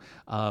 Yeah.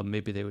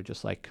 Maybe they would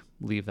just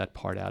leave that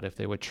part out if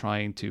they were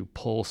trying to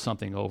pull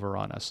something over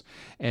on us.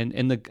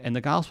 And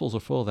the Gospels are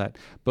full of that.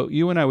 But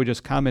you and I were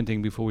just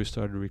commenting before we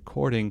started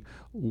recording.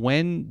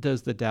 When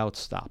does the doubt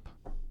stop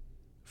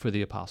for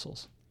the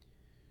apostles?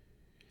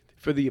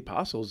 For the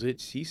apostles, it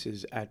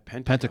ceases at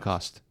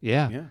Pentecost.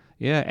 Yeah.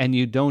 And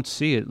you don't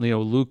see it.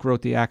 Luke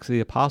wrote the Acts of the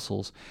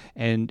Apostles,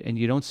 and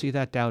you don't see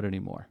that doubt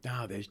anymore.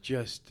 No, there's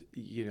just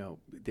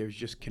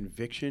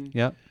conviction.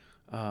 Yep.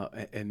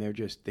 And they're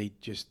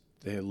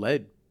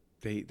led.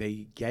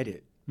 They get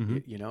it.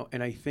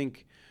 And I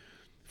think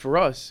for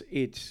us,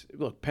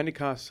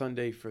 Pentecost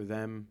Sunday for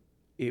them,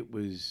 it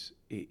was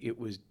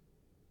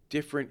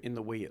different in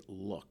the way it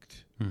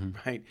looked.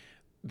 Right.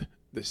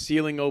 The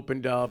ceiling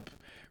opened up.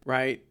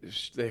 Right,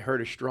 they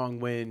heard a strong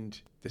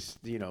wind.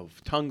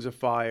 Tongues of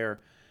fire.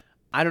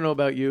 I don't know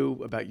about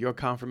your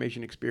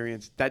confirmation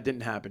experience. That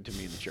didn't happen to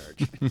me in the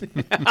church.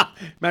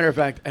 Matter of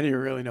fact, I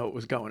didn't really know what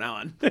was going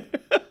on.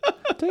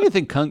 Don't you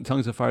think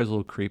tongues of fire is a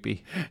little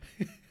creepy?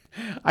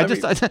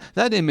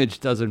 That image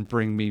doesn't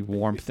bring me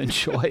warmth and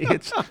joy.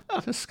 It's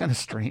just kind of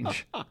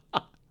strange.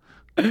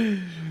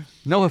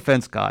 No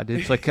offense, God.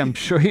 It's like, I'm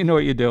sure you know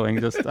what you're doing.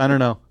 Just, I don't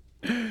know.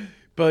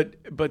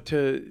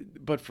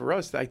 But for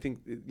us, I think,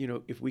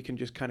 if we can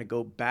just kind of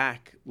go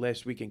back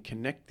last week and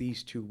connect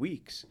these 2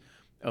 weeks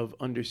of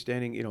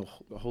understanding,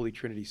 the Holy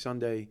Trinity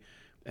Sunday,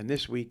 and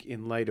this week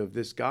in light of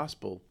this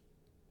gospel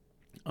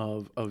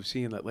of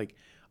seeing that,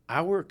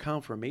 our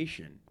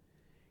confirmation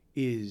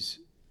is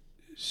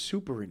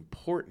super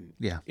important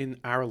Yeah. in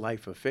our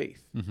life of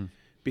faith. Mm-hmm.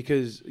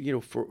 Because,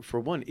 for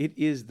one, it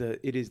is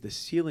the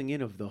sealing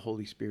in of the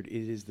Holy Spirit.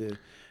 It is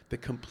the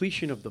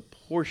completion of the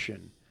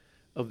portion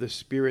of the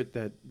Spirit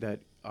that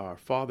our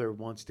Father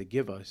wants to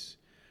give us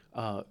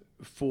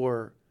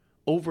for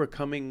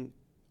overcoming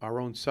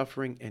our own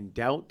suffering and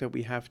doubt that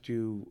we have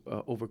to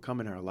overcome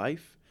in our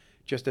life,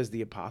 just as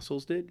the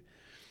apostles did.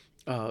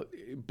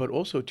 But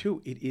also,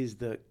 too, it is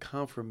the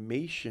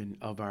confirmation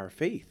of our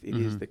faith. It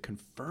is the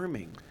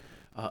confirming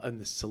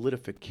and the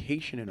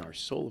solidification in our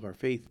soul of our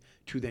faith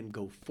to then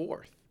go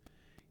forth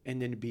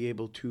and then be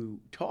able to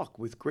talk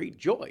with great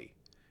joy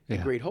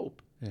and great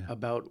hope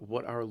about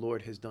what our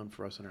Lord has done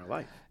for us in our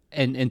life.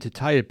 And to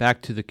tie it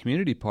back to the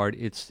community part,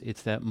 it's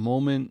that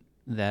moment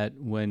that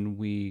when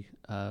we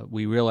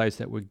realize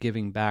that we're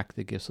giving back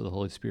the gifts of the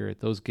Holy Spirit,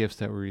 those gifts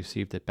that we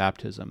received at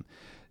baptism.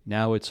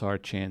 Now it's our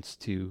chance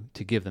to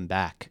give them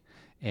back,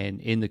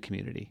 and in the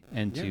community,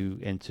 and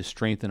to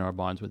strengthen our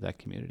bonds with that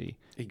community.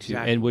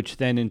 Exactly. And which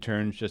then in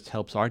turn just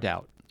helps our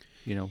doubt,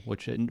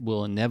 which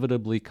will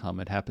inevitably come.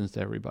 It happens to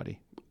everybody.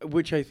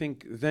 Which I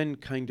think then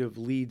kind of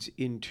leads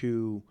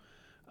into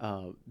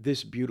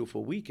this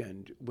beautiful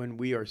weekend when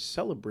we are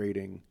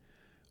celebrating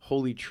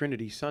Holy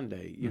Trinity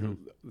Sunday.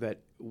 That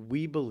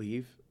we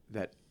believe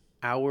that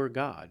our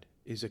God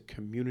is a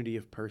community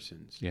of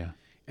persons. Yeah.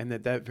 And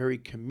that very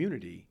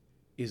community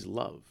is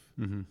love.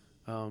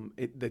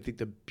 I think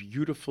the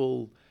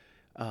beautiful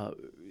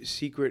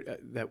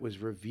secret that was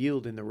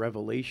revealed in the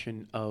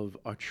revelation of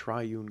a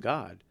triune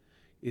God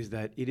is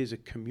that it is a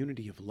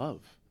community of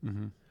love.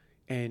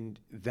 And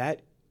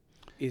that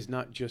is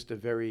not just a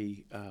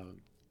very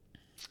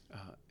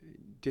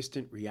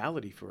distant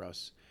reality for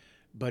us,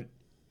 but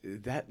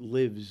that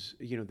lives,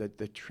 that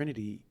the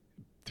Trinity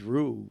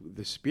through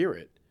the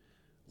Spirit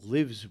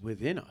lives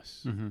within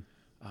us.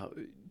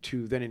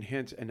 To then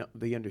enhance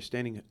the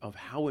understanding of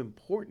how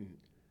important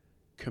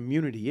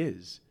community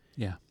is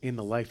in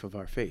the life of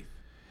our faith.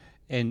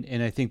 And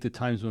I think the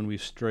times when we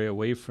stray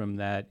away from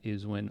that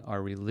is when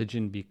our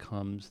religion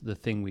becomes the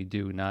thing we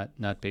do,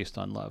 not based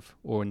on love,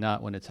 or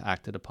not when it's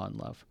acted upon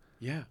love.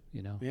 Yeah.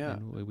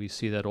 And we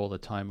see that all the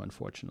time,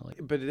 unfortunately.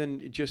 But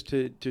then just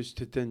to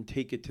then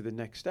take it to the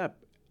next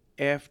step,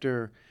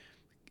 after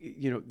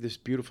this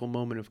beautiful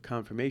moment of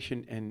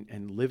confirmation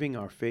and living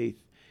our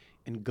faith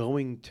and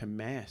going to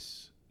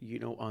Mass,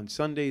 on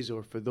Sundays,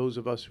 or for those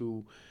of us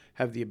who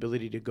have the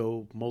ability to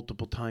go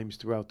multiple times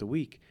throughout the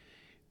week,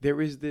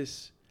 there is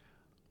this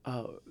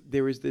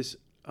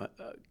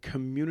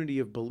community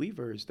of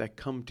believers that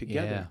come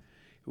together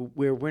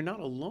where we're not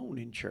alone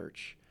in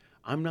church.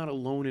 I'm not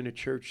alone in a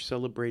church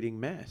celebrating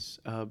Mass.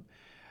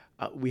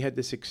 We had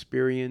this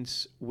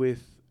experience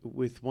with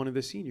one of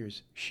the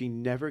seniors. She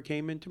never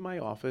came into my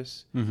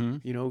office.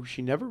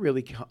 She never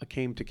really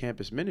came to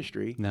campus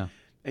ministry. No.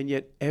 And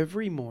yet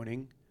every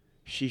morning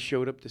she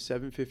showed up to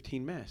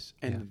 7:15 Mass.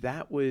 And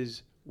that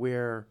was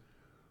where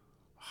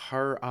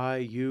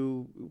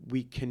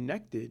we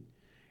connected.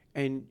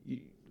 And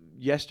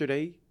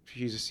yesterday,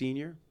 she's a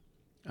senior.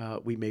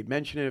 We made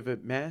mention of it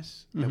at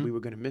Mass that we were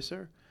going to miss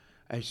her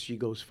as she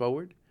goes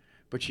forward.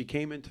 But she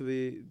came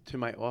into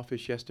my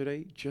office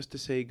yesterday just to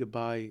say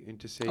goodbye and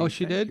to say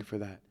thank you for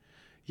that.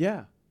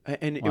 Yeah.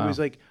 And it was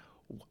like,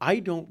 I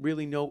don't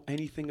really know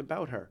anything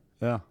about her.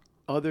 Yeah.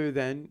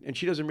 And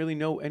she doesn't really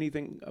know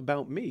anything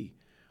about me,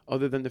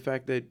 other than the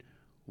fact that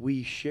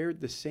we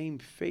shared the same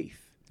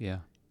faith. Yeah.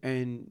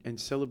 And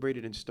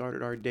celebrated and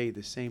started our day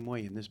the same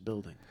way in this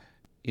building.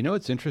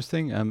 It's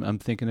interesting. I'm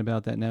thinking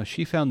about that now.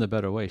 She found the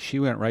better way. She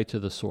went right to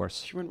the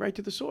source. She went right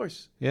to the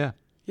source. Yeah.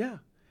 Yeah.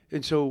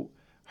 And so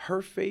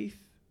her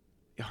faith,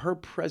 her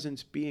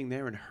presence being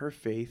there, and her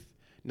faith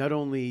not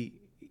only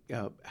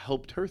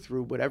helped her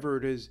through whatever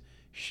it is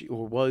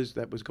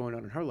that was going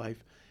on in her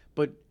life,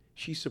 but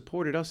she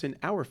supported us in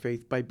our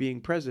faith by being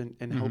present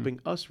and helping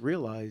us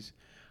realize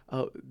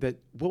that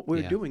what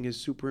we're doing is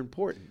super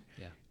important,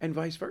 and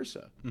vice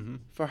versa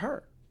for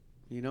her,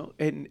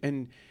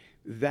 and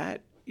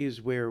that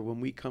is where, when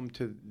we come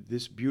to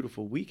this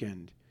beautiful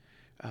weekend,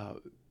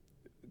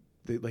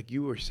 like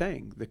you were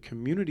saying, the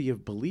community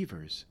of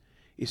believers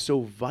is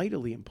so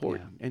vitally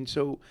important. And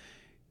so,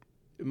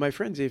 my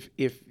friends, if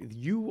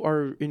you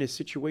are in a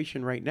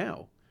situation right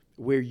now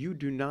where you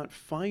do not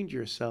find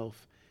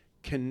yourself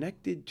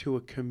connected to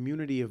a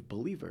community of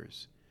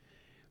believers,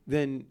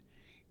 then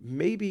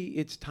maybe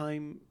it's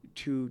time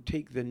to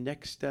take the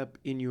next step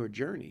in your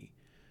journey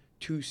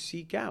to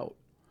seek out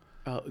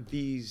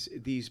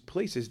these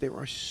places. There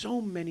are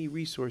so many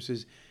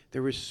resources.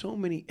 There are so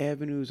many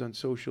avenues on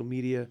social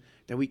media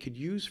that we could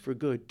use for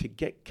good to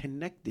get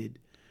connected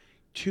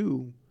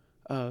to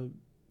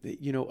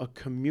a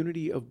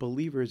community of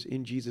believers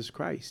in Jesus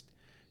Christ,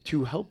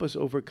 to help us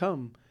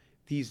overcome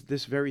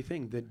this very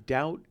thing, the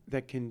doubt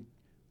that can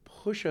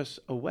push us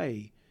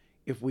away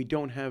if we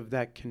don't have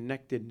that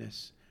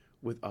connectedness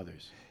with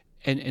others.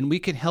 And we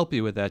can help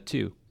you with that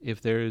too.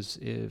 If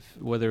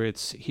whether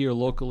it's here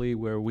locally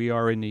where we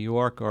are in New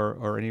York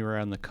or anywhere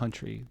around the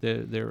country,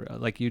 there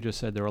like you just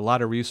said, there are a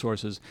lot of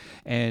resources,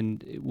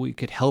 and we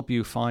could help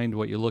you find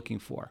what you're looking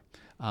for.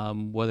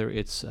 Whether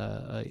it's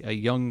a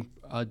young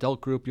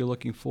adult group you're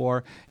looking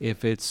for,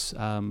 if it's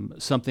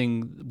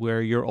something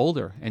where you're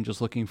older and just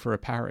looking for a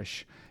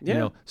parish,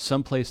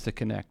 some place to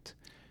connect.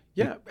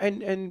 Yeah,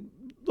 and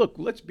look,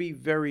 let's be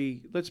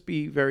very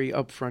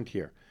upfront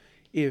here.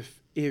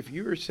 If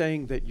you're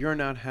saying that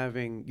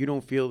you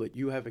don't feel that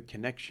you have a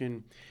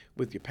connection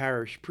with your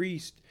parish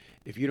priest,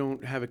 if you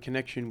don't have a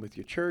connection with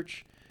your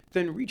church,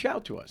 then reach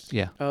out to us.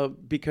 Yeah.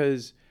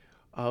 Because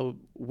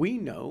we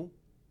know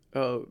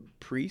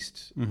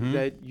priests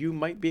that you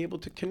might be able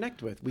to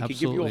connect with. We could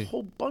give you a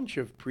whole bunch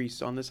of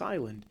priests on this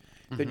island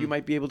that you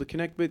might be able to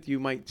connect with. You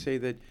might say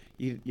that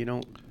you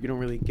don't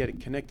really get a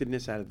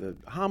connectedness out of the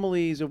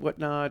homilies or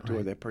whatnot,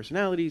 or their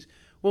personalities.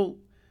 Well,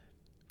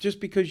 just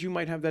because you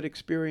might have that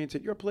experience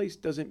at your place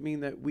doesn't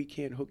mean that we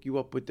can't hook you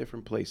up with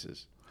different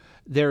places.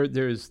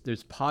 There's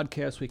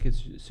podcasts we could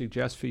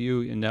suggest for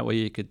you, and that way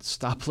you could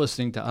stop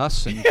listening to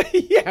us and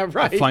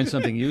find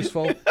something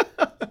useful.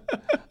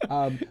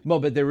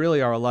 But there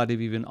really are a lot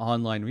of even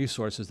online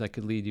resources that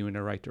could lead you in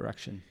the right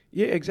direction.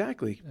 Yeah,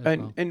 exactly.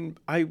 And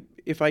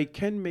if I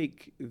can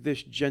make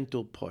this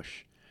gentle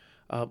push,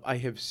 I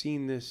have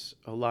seen this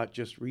a lot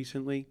just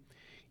recently,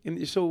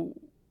 and so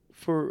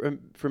for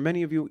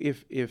many of you,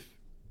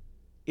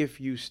 if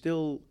you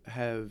still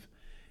have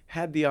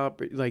had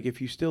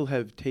if you still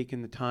have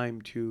taken the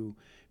time to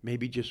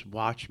maybe just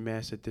watch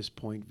Mass at this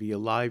point via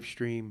live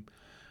stream,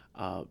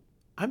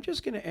 I'm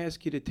just going to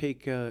ask you to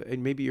take,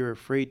 and maybe you're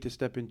afraid to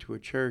step into a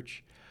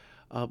church.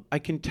 I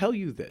can tell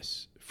you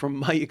this from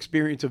my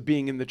experience of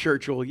being in the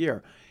church all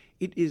year.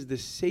 It is the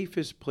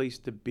safest place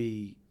to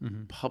be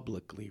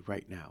publicly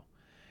right now.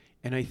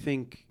 And I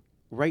think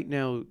right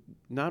now,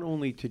 not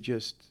only to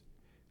just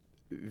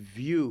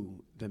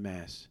view the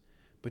Mass,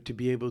 but to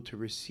be able to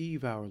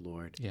receive our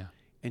Lord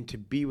and to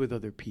be with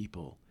other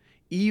people,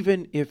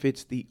 even if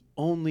it's the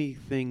only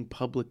thing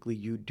publicly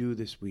you do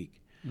this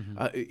week,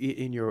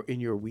 in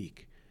your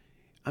week.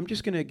 I'm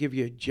just going to give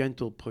you a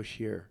gentle push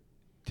here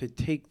to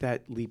take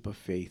that leap of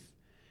faith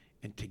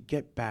and to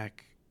get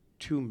back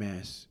to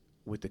Mass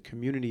with a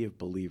community of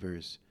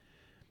believers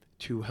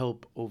to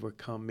help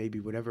overcome maybe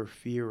whatever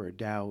fear or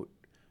doubt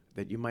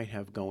that you might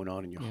have going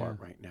on in your heart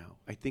right now.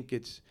 I think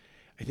it's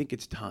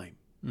time.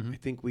 I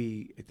think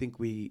we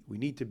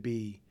need to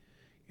be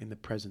in the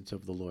presence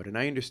of the Lord. And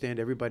I understand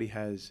everybody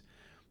has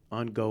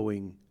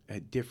ongoing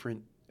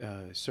different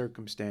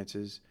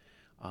circumstances,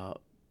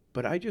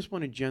 but I just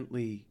want to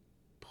gently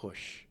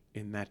push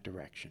in that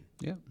direction.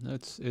 Yeah,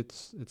 it's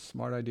a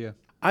smart idea.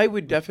 I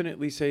would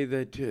definitely say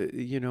that,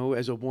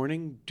 as a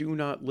warning, do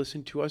not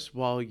listen to us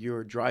while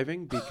you're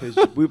driving, because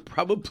we'll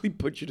probably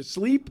put you to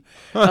sleep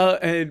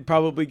and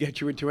probably get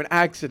you into an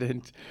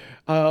accident.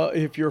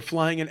 If you're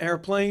flying an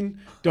airplane,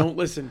 don't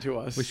listen to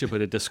us. We should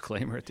put a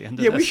disclaimer at the end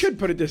of this. Yeah, we should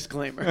put a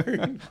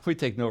disclaimer. We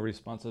take no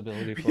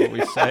responsibility for what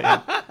we say.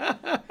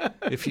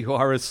 If you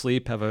are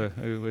asleep,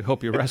 we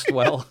hope you rest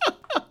well.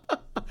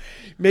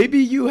 Maybe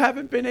you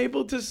haven't been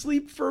able to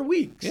sleep for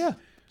weeks. Yeah.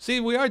 See,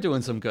 we are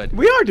doing some good.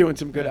 We are doing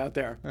some good out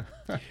there.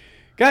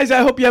 Guys, I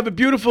hope you have a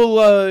beautiful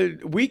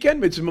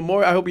weekend.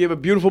 I hope you have a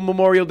beautiful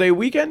Memorial Day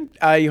weekend.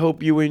 I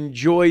hope you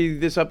enjoy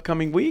this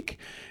upcoming week.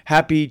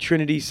 Happy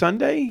Trinity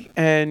Sunday,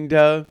 and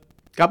God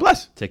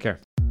bless. Take care.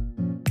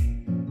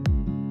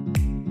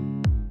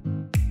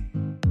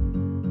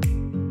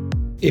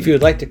 If you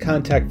would like to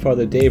contact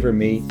Father Dave or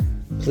me,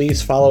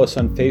 please follow us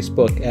on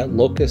Facebook at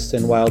Locusts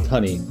and Wild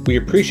Honey. We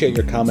appreciate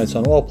your comments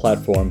on all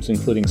platforms,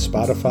 including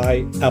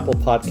Spotify, Apple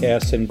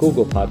Podcasts, and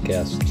Google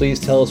Podcasts. Please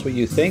tell us what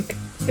you think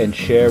and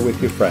share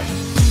with your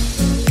friends.